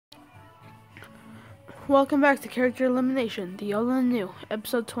welcome back to Character Elimination, the old and new,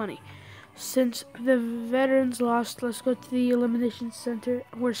 episode 20. Since the veterans lost, let's go to the Elimination Center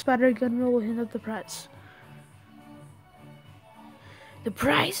where Spider-Gun will hand out the prize. The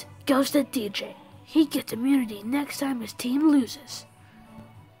prize goes to DJ. He gets immunity next time his team loses.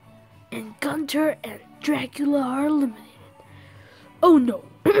 And Gunter and Dracula are eliminated. Oh no!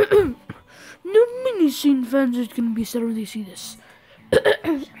 No mini-scene fans are gonna be sad when they see this.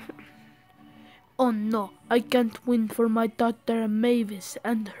 Oh no, I can't win for my daughter Mavis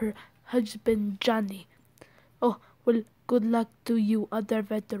and her husband Johnny. Oh, well, good luck to you other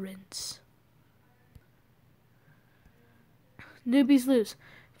veterans. Newbies lose.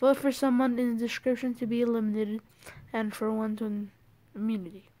 Vote for someone in the description to be eliminated and for one to win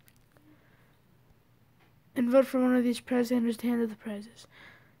immunity. And vote for one of these prize winners to hand out the prizes.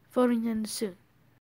 Voting ends soon.